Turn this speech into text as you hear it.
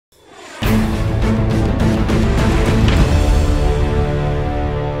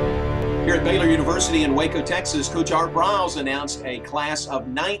University in Waco, Texas, Coach Art Briles announced a class of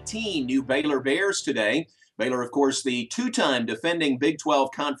 19 new Baylor Bears today. Baylor, of course, the two-time defending Big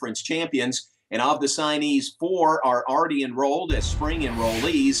 12 Conference champions. And of the signees, 4 are already enrolled as spring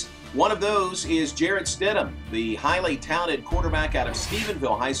enrollees. One of those is Jarrett Stidham, the highly touted quarterback out of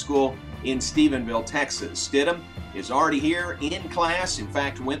Stephenville High School in Stephenville, Texas. Stidham is already here in class. In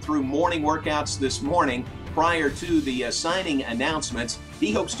fact, went through morning workouts this morning prior to the signing announcements.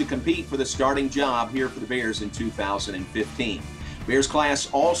 He hopes to compete for the starting job here for the Bears in 2015. Bears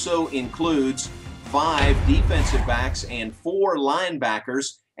class also includes 5 defensive backs and 4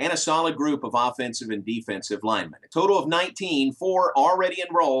 linebackers and a solid group of offensive and defensive linemen. A total of 19, 4 already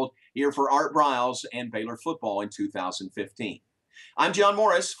enrolled here for Art Briles and Baylor football in 2015. I'm John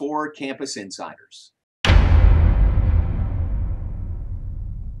Morris for Campus Insiders.